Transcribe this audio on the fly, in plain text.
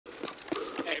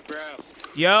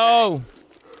Yo.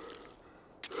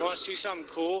 Want to see something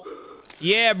cool?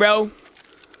 Yeah, bro.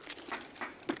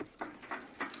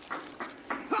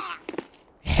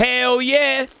 Hell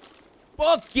yeah.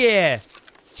 Fuck yeah.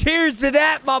 Cheers to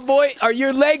that, my boy. Are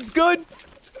your legs good?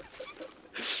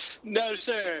 No,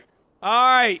 sir. All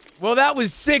right. Well, that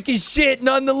was sick as shit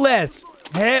nonetheless.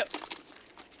 Hell.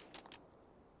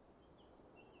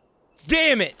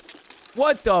 Damn it.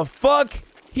 What the fuck?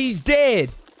 He's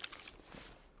dead.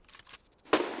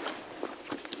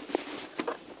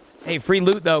 Hey, free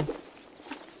loot, though.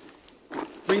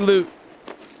 Free loot.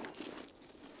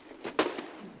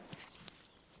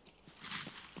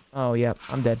 Oh, yeah.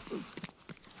 I'm dead.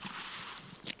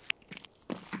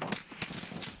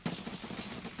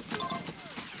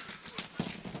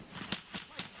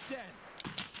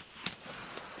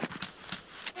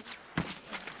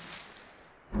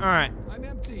 All right. I'm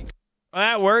empty. Well,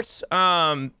 that works.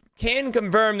 Can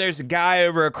confirm there's a guy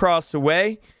over across the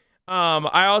way.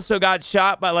 I also got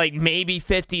shot by like maybe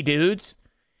 50 dudes.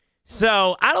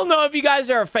 So I don't know if you guys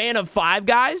are a fan of Five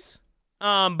Guys.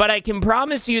 But I can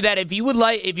promise you that if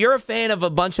you're a fan of a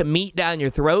bunch of meat down your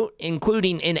throat,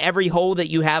 including in every hole that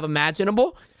you have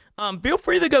imaginable, feel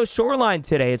free to go Shoreline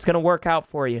today. It's gonna work out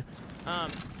for you.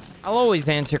 I'll always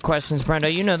answer questions,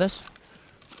 Brenda. You know this.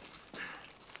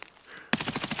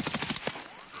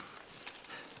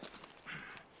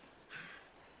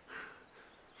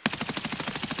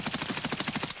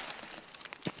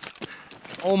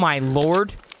 Oh my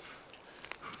lord.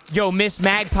 Yo, Miss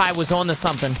Magpie was on to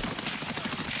something.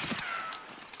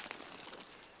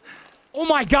 Oh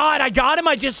my god, I got him.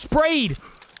 I just sprayed.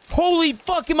 Holy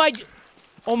fuck, am I...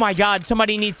 Oh my god,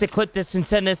 somebody needs to clip this and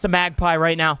send this to Magpie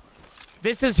right now.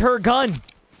 This is her gun.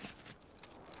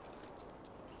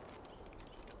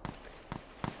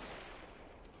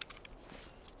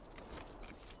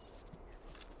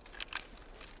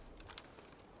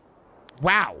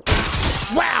 Wow.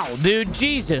 Wow, dude.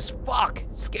 Jesus, fuck.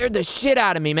 Scared the shit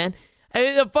out of me, man.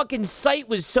 The fucking sight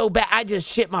was so bad. I just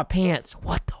shit my pants.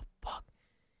 What the fuck?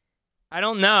 I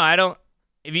don't know.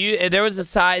 If there was a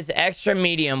size extra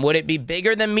medium, would it be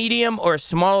bigger than medium or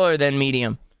smaller than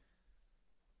medium?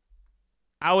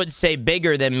 I would say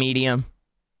bigger than medium.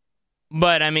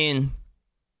 But, I mean...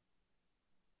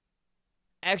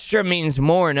 extra means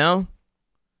more, no?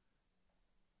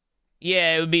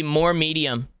 Yeah, it would be more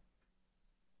medium.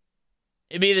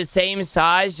 It'd be the same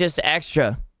size, just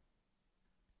extra.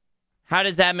 How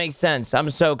does that make sense? I'm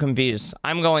so confused.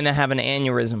 I'm going to have an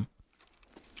aneurysm.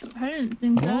 I didn't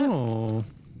think that. Oh.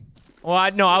 Well,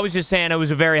 I was just saying it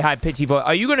was a very high pitchy voice.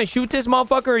 Are you going to shoot this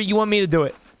motherfucker or you want me to do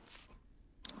it?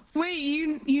 Wait,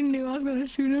 you knew I was gonna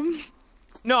shoot him?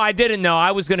 No, I didn't know.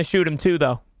 I was going to shoot him too,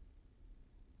 though.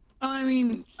 Oh, I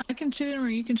mean, I can shoot him or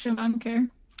you can shoot him. I don't care.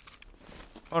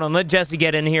 Hold on, let Jesse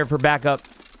get in here for backup.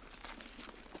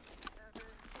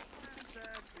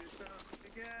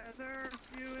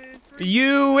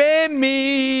 You and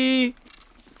me,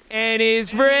 and it's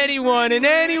for anyone and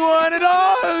anyone at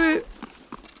all.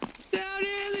 Down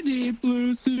in the deep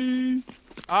blue sea.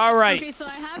 All right. Okay, so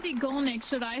I have the Golnick.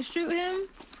 Should I shoot him?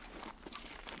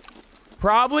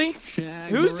 Probably.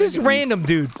 Who's this random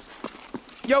dude?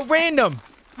 Yo, random.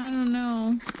 I don't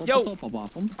know. Yo,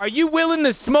 are you willing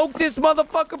to smoke this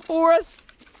motherfucker for us?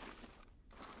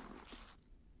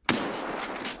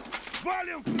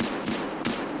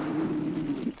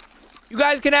 You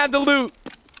guys can have the loot.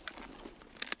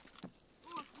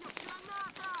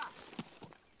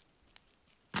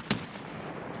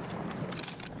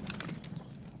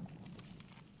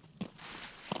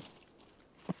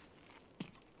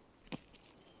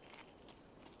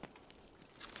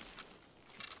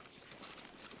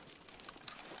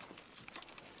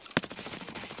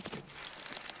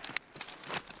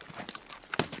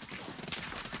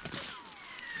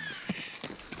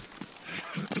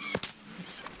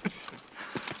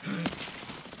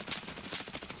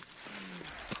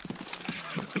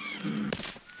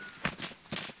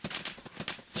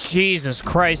 Jesus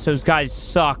Christ, those guys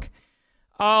suck.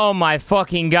 Oh my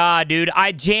fucking god, dude.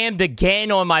 I jammed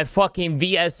again on my fucking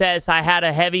VSS. I had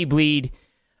a heavy bleed.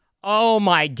 Oh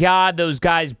my god, those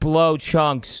guys blow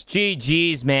chunks.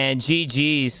 GG's, man.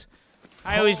 GG's.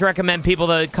 I always recommend people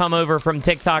to come over from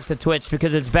TikTok to Twitch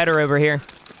because it's better over here.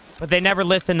 But they never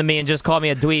listen to me and just call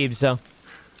me a dweeb, so...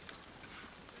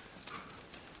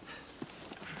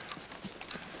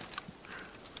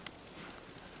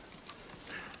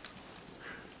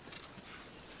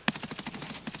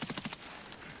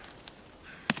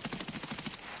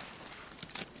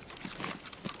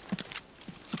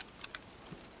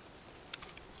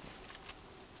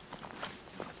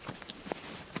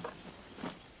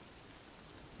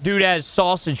 Dude has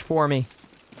sausage for me.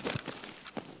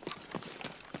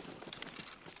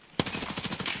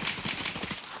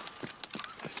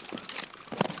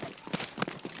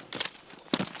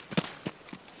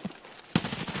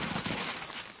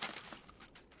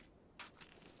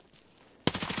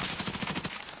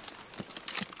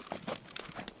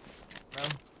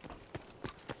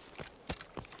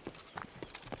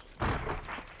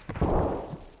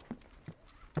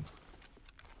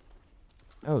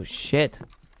 Oh, shit.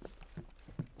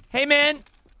 Hey, man.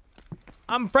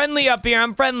 I'm friendly up here.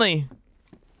 I'm friendly.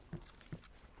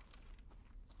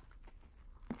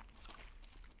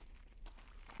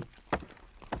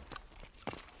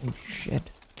 Oh, shit.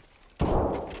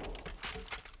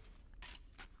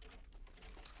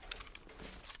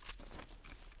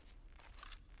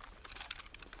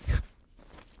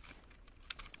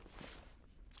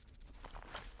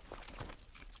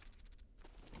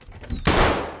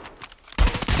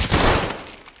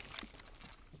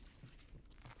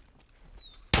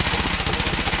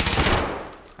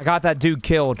 I got that dude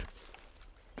killed.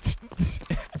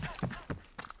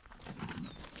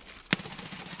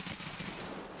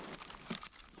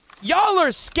 Y'all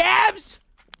are scabs?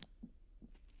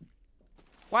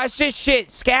 Watch this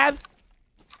shit, scab.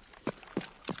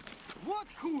 What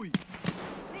хуй?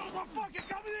 Motherfucker,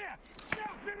 come here!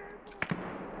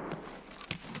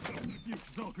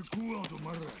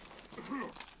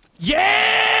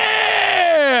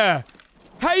 Yeah!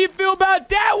 How you feel about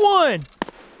that one?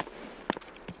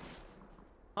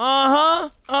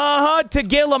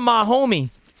 Tagilla, my homie.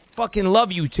 Fucking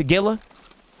love you, Tagilla.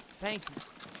 Thank you.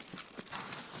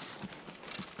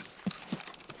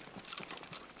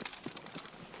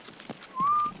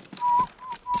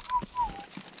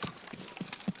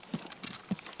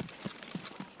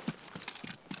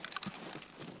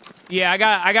 Yeah, I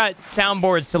got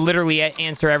soundboards to literally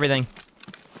answer everything.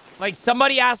 Like,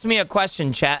 somebody asked me a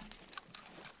question, chat.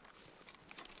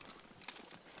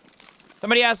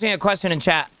 Somebody asked me a question in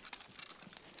chat.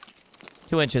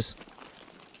 2 inches.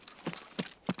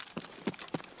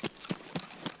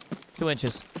 2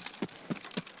 inches.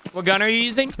 What gun are you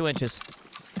using? 2 inches.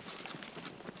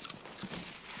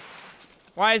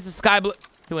 Why is the sky blue?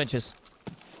 2 inches.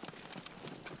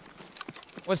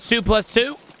 What's 2 plus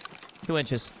 2? 2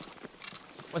 inches.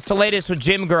 What's the latest with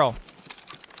Gym Girl?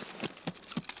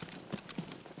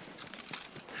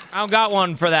 I don't got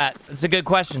one for that. That's a good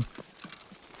question.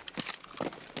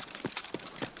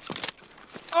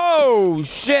 Oh,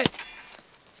 shit.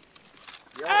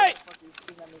 Yo, Hey!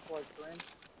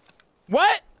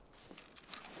 What?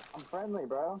 I'm friendly,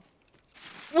 bro.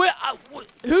 What,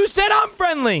 who said I'm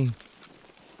friendly?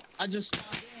 I just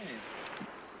stopped in.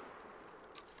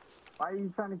 Why are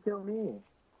you trying to kill me?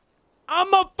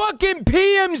 I'm a fucking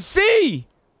PMC.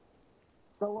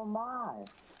 So am I.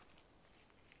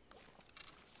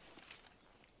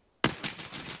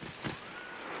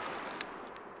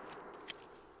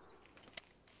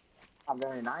 Not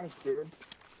very nice, dude.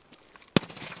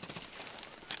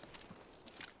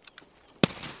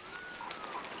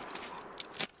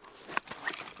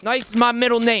 Nice is my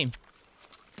middle name.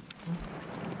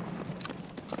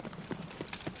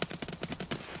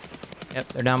 Yep,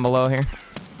 they're down below here.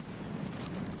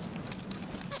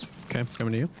 Okay,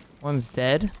 coming to you. One's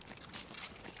dead.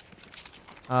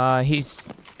 He's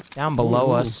down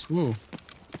below us. Ooh.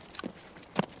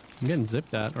 I'm getting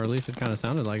zipped at, or at least it kind of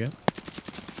sounded like it.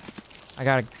 I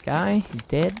got a guy. He's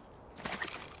dead.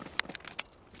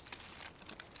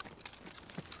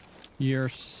 You're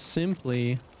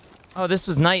simply Oh, this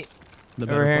is Knight. the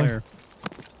Over better here.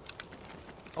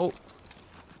 player.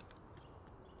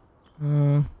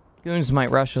 Oh. Goons might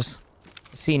rush us.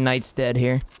 I see Knight's dead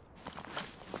here.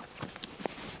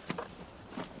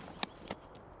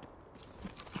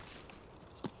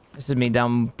 This is me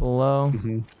down below.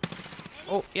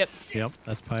 Oh, yep. Yep,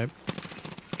 that's pipe.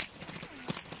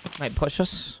 Might push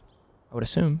us, I would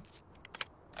assume.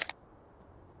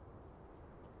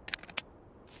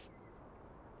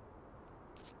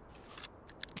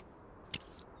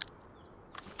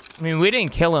 I mean, we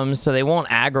didn't kill him, so they won't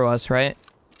aggro us, right?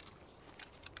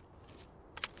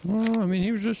 Well, I mean,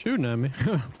 he was just shooting at me.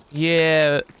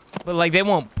 Yeah, but like they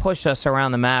won't push us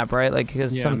around the map, right? Like,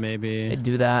 because yeah, maybe. they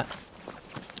do that.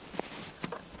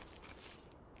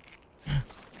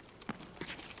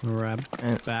 Wrap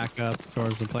back up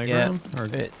towards the playground. Yeah. Or,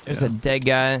 There's a dead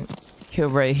guy.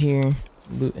 Killed right here.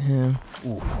 Loot him.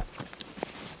 Ooh.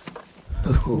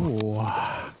 Ooh.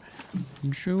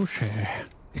 Juicy.